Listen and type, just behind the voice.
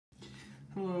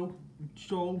Hello, it's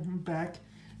Joel. I'm back.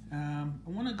 I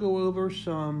want to go over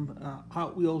some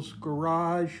Hot Wheels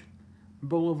Garage,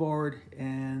 Boulevard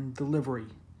and Delivery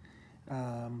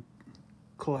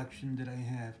collection that I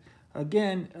have.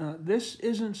 Again, this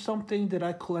isn't something that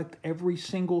I collect every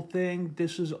single thing.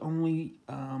 This is only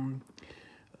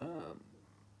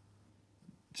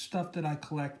stuff that I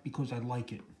collect because I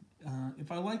like it.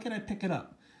 If I like it, I pick it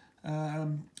up.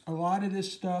 A lot of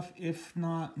this stuff, if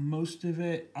not most of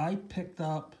it, I picked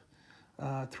up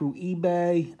through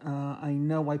eBay. I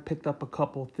know I picked up a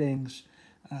couple things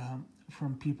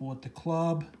from people at the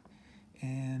club,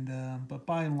 and but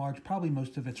by and large, probably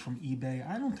most of it's from eBay.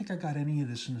 I don't think I got any of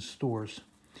this in the stores.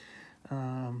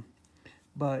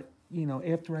 But you know,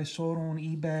 after I saw it on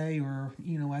eBay or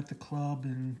at the club,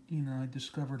 and I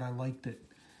discovered I liked it.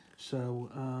 So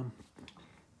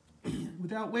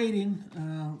without waiting,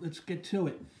 let's get to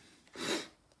it.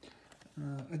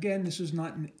 Again, this is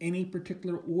not in any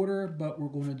particular order, but we're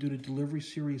going to do the delivery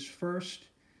series first.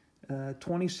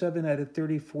 27 out of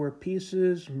 34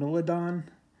 pieces, Milodon,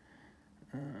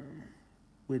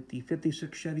 with the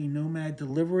 56 Chevy Nomad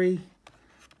delivery.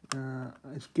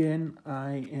 Again,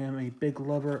 I am a big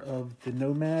lover of the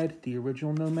Nomad, the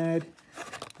original Nomad,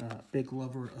 big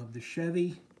lover of the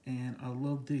Chevy, and I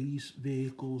love these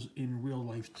vehicles in real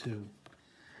life too.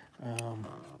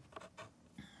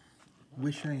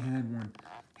 Wish I had one.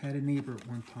 Had a neighbor at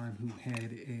one time who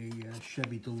had a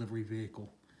Chevy delivery vehicle.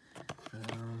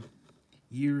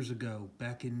 Years ago,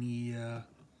 back in the,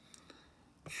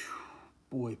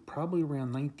 probably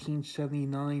around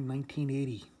 1979,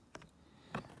 1980.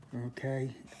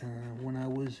 Okay, when I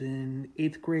was in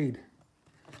 8th grade.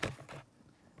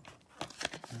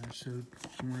 So you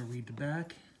want to read the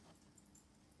back?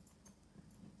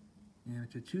 And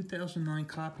it's a 2009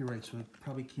 copyright, so it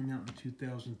probably came out in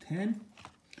 2010.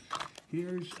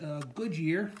 Here's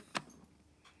Goodyear.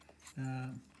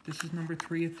 This is number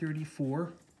 3 of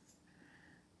 34.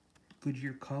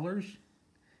 Goodyear colors.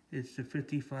 It's the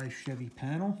 55 Chevy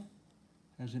panel.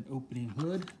 Has an opening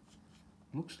hood.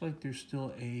 Looks like there's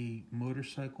still a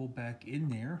motorcycle back in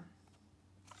there.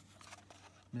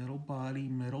 Metal body,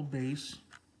 metal base.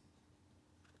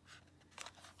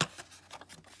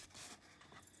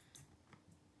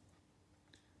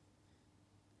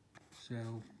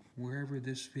 So wherever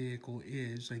this vehicle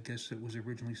is, I guess it was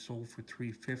originally sold for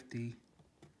 $350,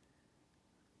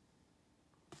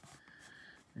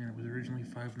 and it was originally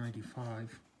 $595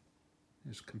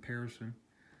 as comparison.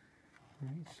 All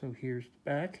right, so here's the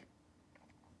back.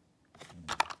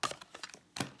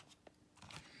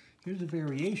 Here's a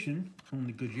variation on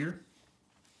the Goodyear.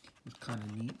 It's kind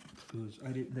of neat because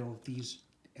I didn't know if these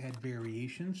had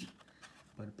variations,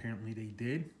 but apparently they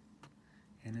did.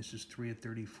 And this is 3 of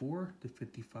 34, the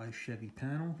 55 Chevy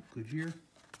panel, Goodyear.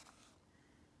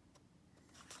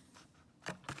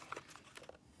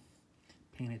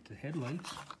 Painted the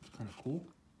headlights, it's kind of cool.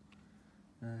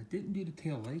 Didn't do the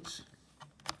tail lights.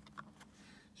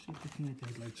 See if they painted the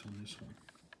headlights on this one.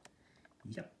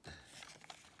 Yep.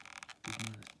 Did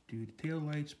not do the tail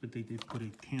lights, but they did put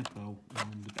a tampo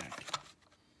on the back.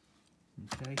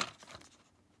 Okay.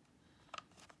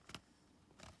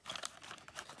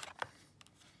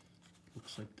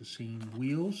 Looks like the same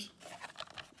wheels.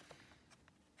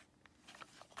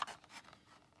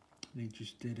 They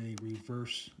just did a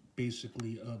reverse,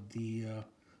 basically, of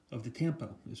the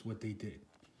tampo is what they did.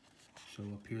 So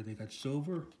up here they got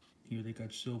silver. Here they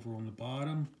got silver on the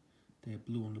bottom. They have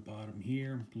blue on the bottom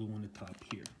here, blue on the top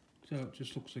here. So it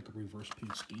just looks like a reverse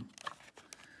paint scheme.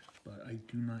 But I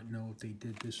do not know if they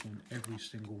did this on every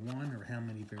single one or how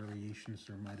many variations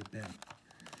there might have been.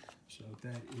 So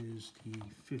that is the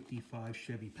 55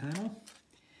 Chevy panel.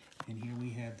 And here we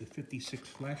have the 56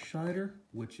 Flash Cider,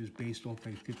 which is based off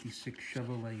a 56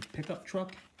 Chevrolet pickup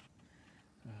truck.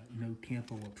 No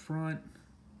tampo up front.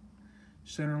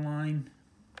 Center line.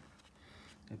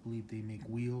 I believe they make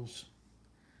wheels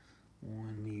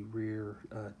on the rear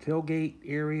tailgate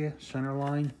area, center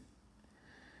line.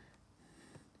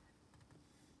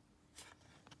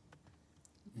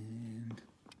 And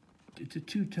it's a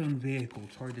two-tone vehicle.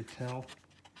 It's hard to tell,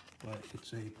 but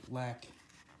it's a black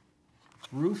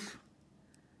roof.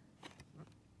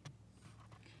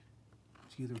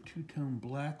 It's either two-tone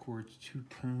black or it's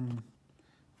two-tone,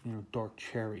 dark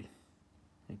cherry.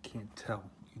 I can't tell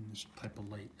in this type of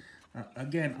light.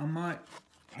 Again,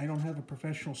 I don't have a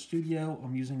professional studio.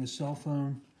 I'm using a cell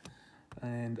phone,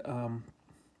 and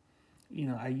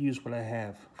I use what I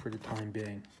have for the time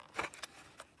being.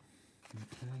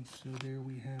 Okay, so there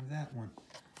we have that one.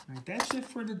 All right, that's it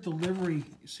for the delivery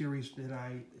series that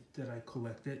I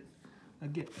collected.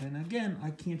 Again,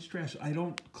 I can't stress, I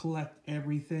don't collect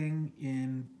everything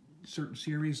in certain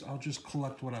series. I'll just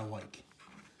collect what I like.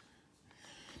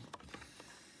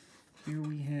 Here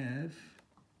we have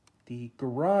the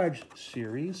Garage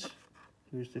series.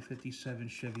 Here's the 57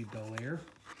 Chevy Bel Air.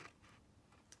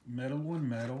 Metal on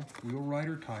metal, wheel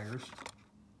rider tires.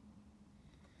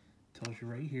 Tells you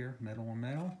right here, metal on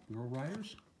metal, wheel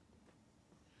riders.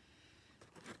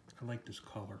 I like this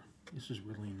color. This is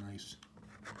really nice.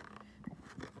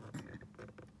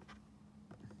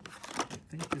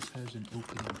 I think this has an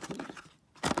opening hood.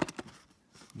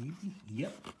 Maybe?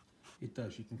 Yep, it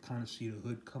does. You can kind of see the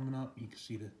hood coming up. You can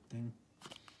see the thing.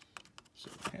 So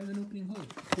it has an opening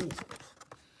hood. Cool.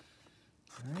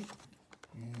 All right.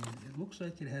 And it looks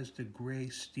like it has the gray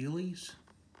steelies.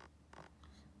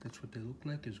 That's what they look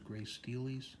like, is gray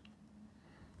steelies.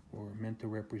 Or meant to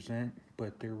represent,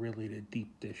 but they're really the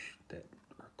deep dish that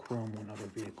are chrome on other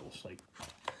vehicles. Like,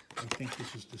 I think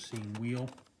this is the same wheel.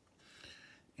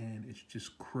 And it's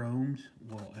just chromed,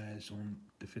 well, as on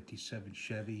the 57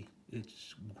 Chevy,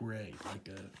 it's gray, like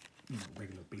a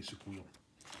regular basic wheel.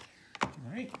 All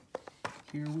right,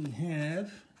 here we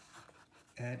have,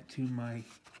 add to my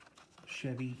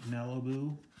Chevy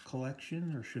Malibu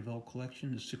collection, or Chevelle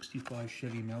collection, the 65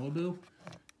 Chevy Malibu,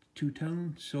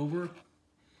 two-tone, silver,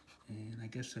 and I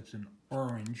guess that's an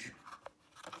orange.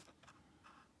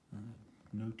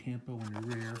 No tampo in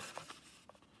the rear.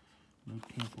 No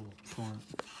tampo up front.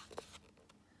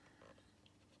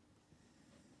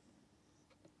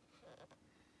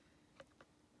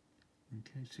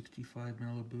 Okay, 65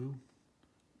 Malibu.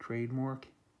 Trademark.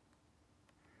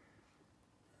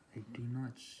 I do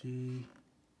not see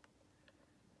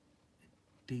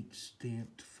a date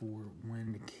stamped for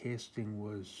when the casting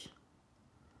was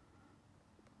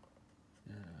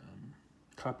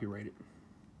copyrighted.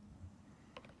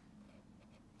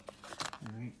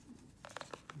 All right.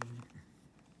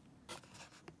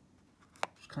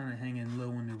 Kind of hanging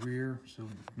low in the rear, so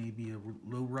maybe a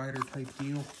low rider type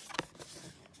deal.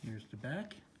 Here's the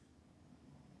back.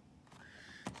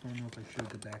 Don't know if I showed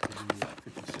the back of the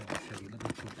 57 Chevy. Let me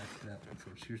go back to that one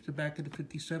first. Here's the back of the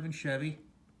 57 Chevy.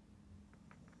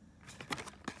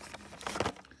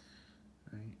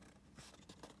 Right.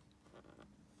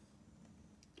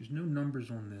 There's no numbers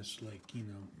on this, like,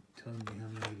 telling me how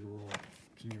many there are,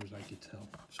 as near as I could tell.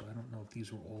 So I don't know if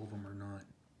these were all of them or not.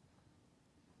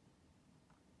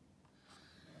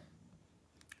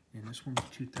 And this one's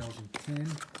 2010.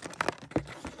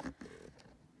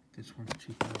 This one's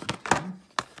 2010.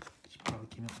 This probably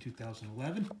came out in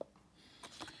 2011.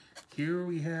 Here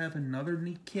we have another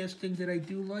neat casting that I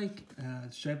do like.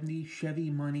 70 Chevy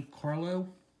Monte Carlo.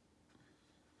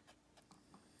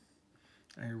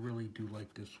 I really do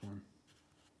like this one.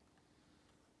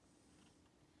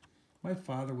 My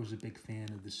father was a big fan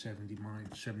of the 71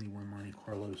 Monte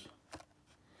Carlos.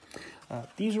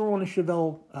 These are on a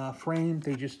Chevelle frame.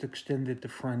 They just extended the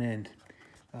front end.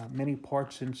 Many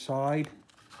parts inside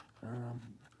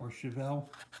are Chevelle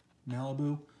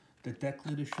Malibu. The deck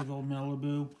lid is Chevelle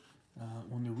Malibu.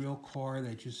 On the real car,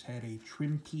 they just had a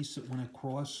trim piece that went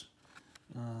across.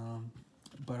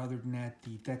 But other than that,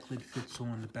 the deck lid fits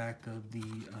on the back of the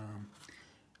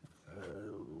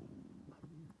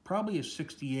probably a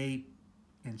 68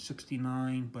 and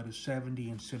 69, but a 70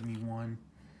 and 71.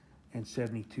 And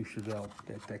 72 Chevelle,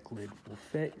 that deck lid will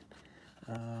fit.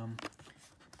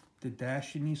 The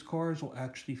dash in these cars will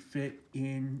actually fit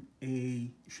in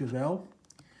a Chevelle.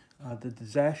 The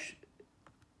dash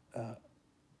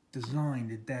design,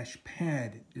 the dash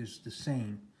pad is the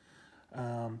same.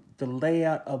 The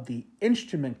layout of the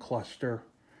instrument cluster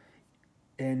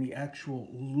and the actual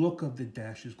look of the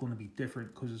dash is going to be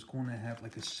different because it's going to have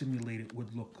like a simulated wood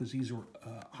look, because these are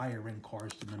higher end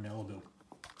cars than the Malibu.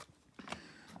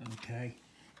 Okay,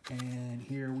 and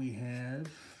here we have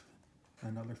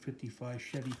another 55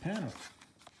 Chevy panel.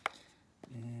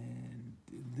 And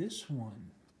this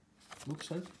one looks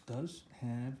like it does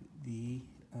have the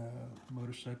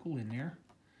motorcycle in there,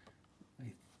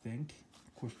 I think.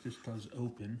 Of course, this does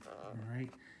open, all right?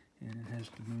 And it has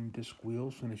the moon disc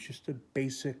wheels, and it's just a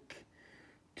basic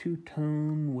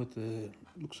two-tone with a,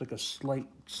 looks like a slight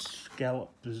scallop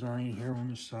design here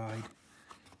on the side.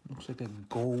 Looks like a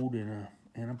gold and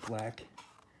a black.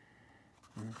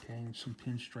 Okay, and some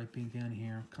pinstriping down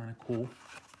here, kind of cool.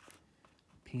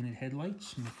 Painted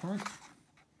headlights in the front.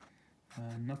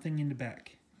 Nothing in the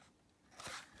back.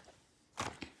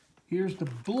 Here's the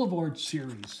Boulevard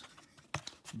series.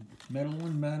 Metal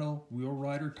on metal, wheel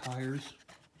rider tires.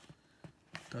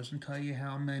 Doesn't tell you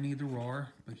how many there are,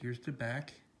 but here's the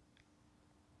back.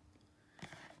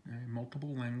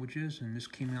 Multiple languages, and this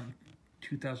came out in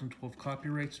 2012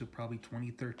 copyright, so probably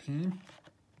 2013.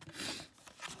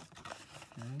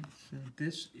 Okay, so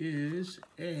this is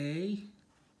a,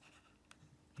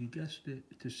 you guessed it,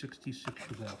 it's a 66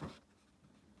 Chevelle.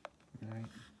 All right,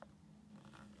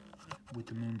 with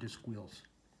the moon disc wheels.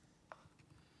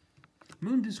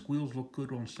 Moon disc wheels look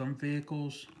good on some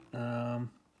vehicles.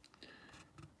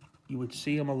 You would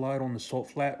see them a lot on the salt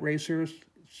flat racers.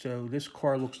 So this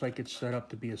car looks like it's set up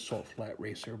to be a salt flat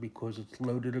racer because it's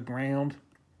low to the ground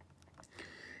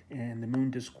and the moon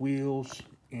disc wheels,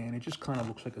 and it just kind of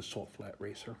looks like a salt flat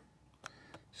racer.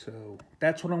 So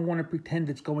that's what I want to pretend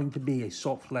it's going to be, a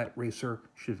salt flat racer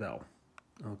Chevelle.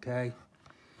 Okay,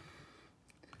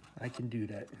 I can do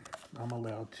that. I'm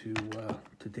allowed to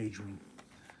daydream.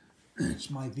 It's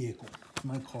my vehicle, it's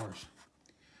my cars.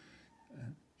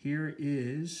 Here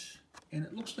is, and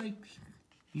it looks like,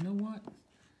 you know what?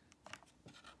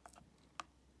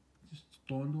 Just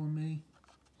dawned on me.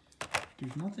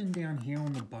 There's nothing down here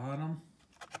on the bottom.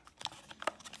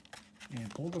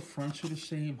 And all the fronts are the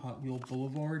same, Hot Wheel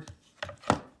Boulevard.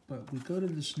 But we go to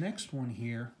this next one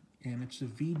here, and it's a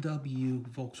VW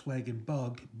Volkswagen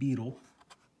Bug Beetle.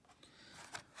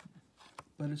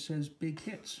 But it says Big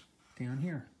Hits down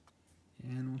here.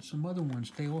 And on some other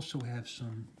ones, they also have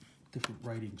some different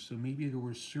writing. So maybe there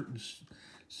were certain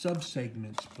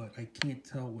sub-segments, but I can't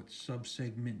tell what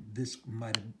sub-segment this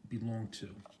might have belonged to.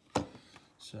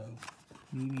 So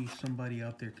maybe somebody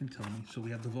out there can tell me. So we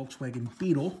have the Volkswagen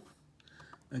Beetle,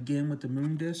 again with the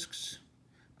moon discs,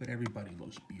 but everybody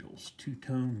loves Beetles.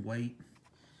 Two-tone, white,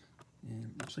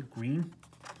 and looks like green.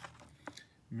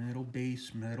 Metal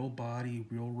base, metal body,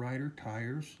 Real Rider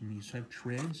tires, and these have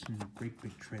treads, and great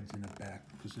big treads in the back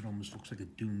because it almost looks like a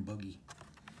dune buggy.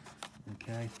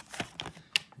 Okay,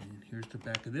 and here's the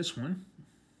back of this one.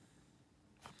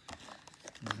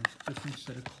 And there's a different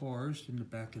set of cars in the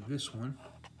back of this one.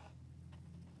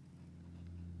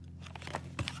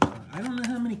 I don't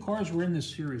know how many cars were in this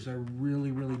series. I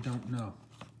really, really don't know.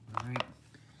 All right,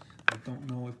 I don't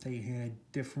know if they had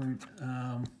different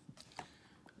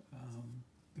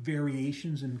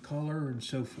variations in color and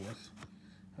so forth.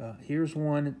 Here's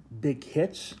one, Big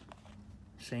Hits.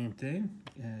 Same thing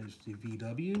as the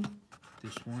VW.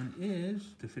 This one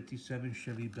is the 57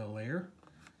 Chevy Bel Air.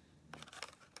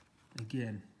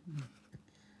 Again,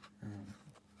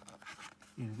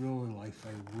 in real life,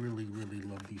 I really, really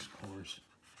love these cars.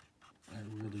 I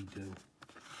really do.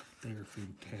 They are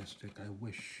fantastic. I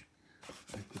wish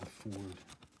I could afford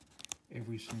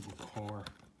every single car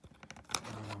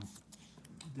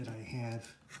that I have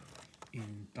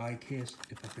in die-cast,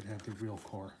 if I could have the real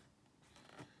car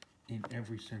in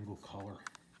every single color.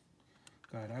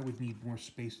 God, I would need more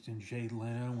space than Jay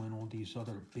Leno and all these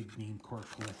other big-name car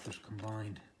collectors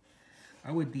combined.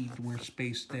 I would need more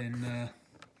space than a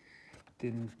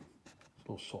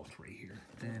little soft right here,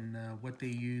 than what they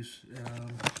use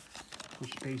for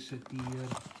space at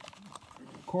the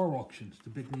car auctions, the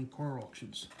big-name car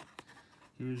auctions.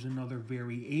 Here's another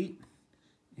Very 8,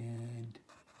 and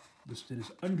listed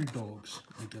as Underdogs,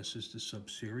 I guess is the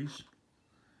sub-series.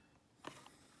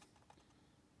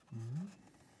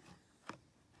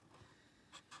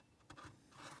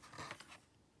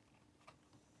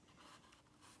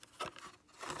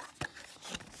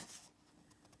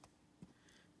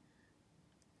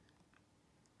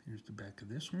 Here's the back of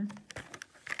this one.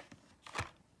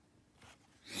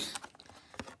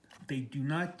 They do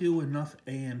not do enough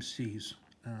AMCs.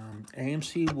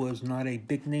 AMC was not a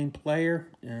big name player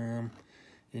in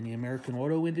the American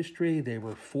auto industry. They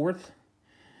were fourth.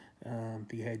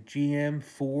 You had GM,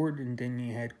 Ford, and then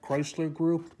you had Chrysler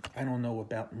Group. I don't know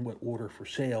about in what order for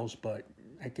sales, but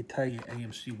I could tell you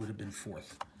AMC would have been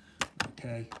fourth.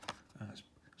 Okay,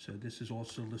 so this is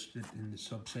also listed in the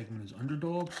subsegment as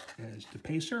Underdogs, as the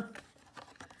Pacer.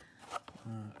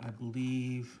 I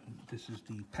believe this is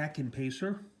the Pack-In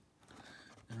Pacer.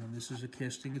 This is a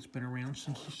casting. It's been around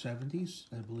since the 70s.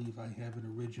 I believe I have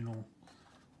an original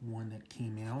one that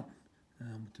came out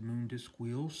with the moon disc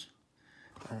wheels.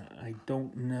 I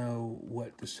don't know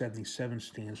what the 77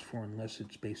 stands for unless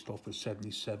it's based off of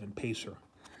 77 Pacer.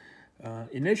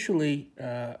 Initially,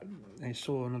 I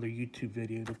saw another YouTube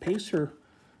video. The Pacer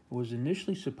was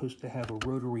initially supposed to have a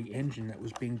rotary engine that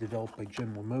was being developed by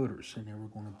General Motors, and they were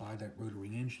going to buy that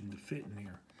rotary engine to fit in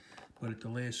there. But at the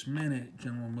last minute,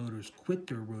 General Motors quit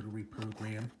their rotary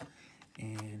program,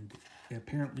 and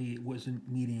apparently it wasn't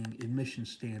meeting emission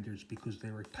standards because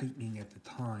they were tightening at the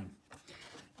time.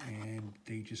 And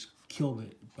they just killed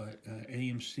it. But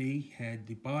AMC had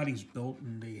the bodies built,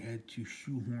 and they had to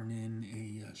shoehorn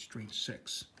in a straight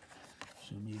 6.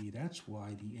 So maybe that's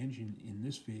why the engine in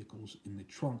this vehicle's in the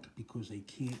trunk, because they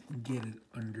can't get it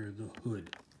under the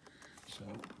hood. So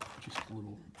just a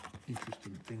little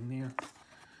interesting thing there.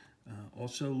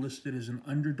 Also listed as an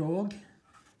underdog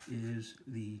is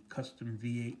the custom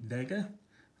V8 Vega.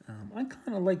 I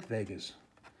kind of like Vegas.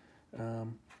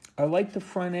 I like the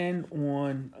front end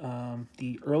on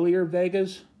the earlier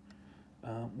Vegas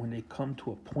when they come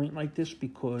to a point like this,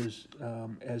 because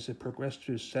as it progressed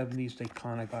through the 70s, they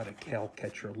kind of got a cow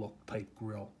catcher look type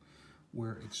grill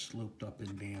where it's sloped up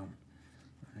and down.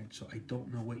 All right, so I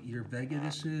don't know what year Vega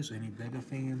this is. Any Vega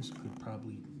fans could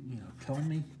probably, tell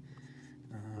me.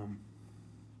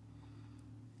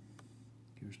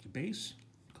 Here's the base,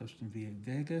 custom V8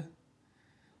 Vega.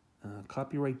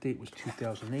 Copyright date was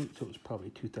 2008, so it was probably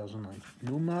 2009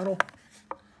 new model.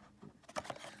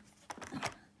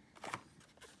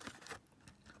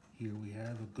 Here we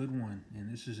have a good one,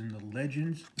 and this is in the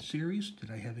Legends series.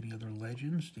 Did I have any other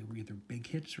Legends? They were either big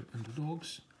hits or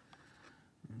underdogs.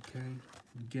 Okay,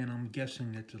 again, I'm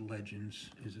guessing that the Legends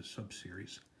is a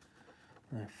sub-series.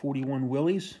 41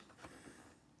 Willies.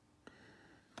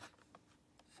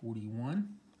 41,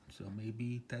 so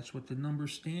maybe that's what the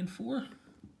numbers stand for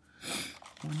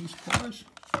on these cars,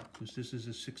 because this is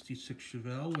a 66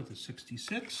 Chevelle with a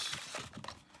 66.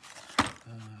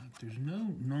 There's no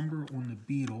number on the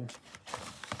Beetle.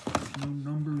 There's no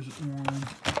numbers on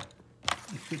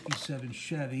the 57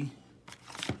 Chevy.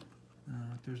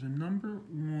 There's a number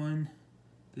on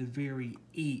the Very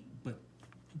 8, but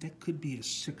that could be a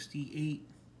 68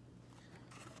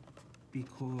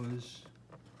 because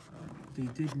they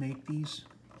did make these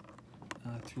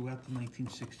throughout the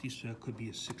 1960s, so that could be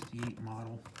a 68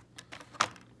 model.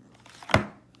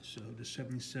 So the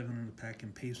 77 on the Pack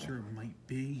and Pacer might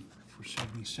be for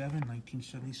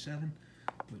 1977,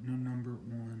 but no number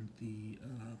on the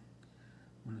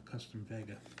custom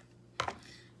Vega. All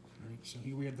right, so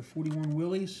here we have the 41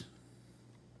 Willies.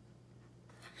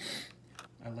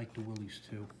 I like the Willies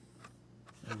too.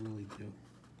 I really do.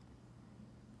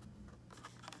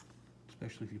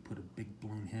 Especially if you put a big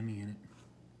blown Hemi in it.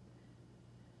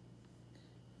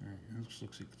 All right, and this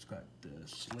looks like it's got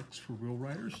slits for real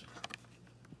riders.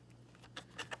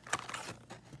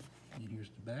 And here's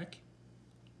the back.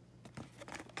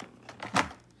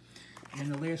 And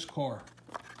the last car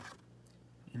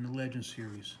in the Legend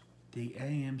series, the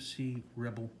AMC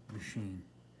Rebel Machine.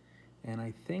 And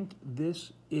I think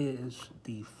this is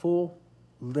the full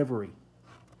livery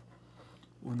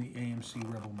on the AMC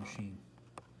Rebel Machine.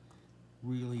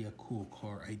 Really a cool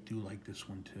car. I do like this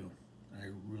one too.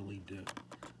 I really do.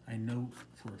 I know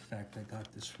for a fact I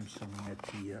got this from someone at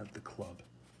the club.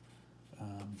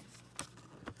 I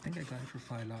think I got it for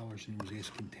 $5 and he was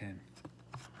asking $10.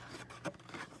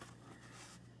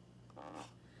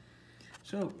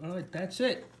 So, that's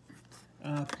it.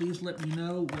 Please let me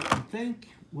know what you think,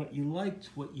 what you liked,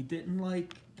 what you didn't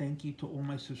like. Thank you to all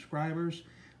my subscribers.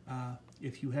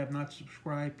 If you have not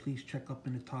subscribed, please check up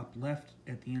in the top left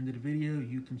at the end of the video.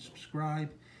 You can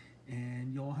subscribe,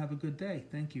 and you all have a good day.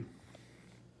 Thank you.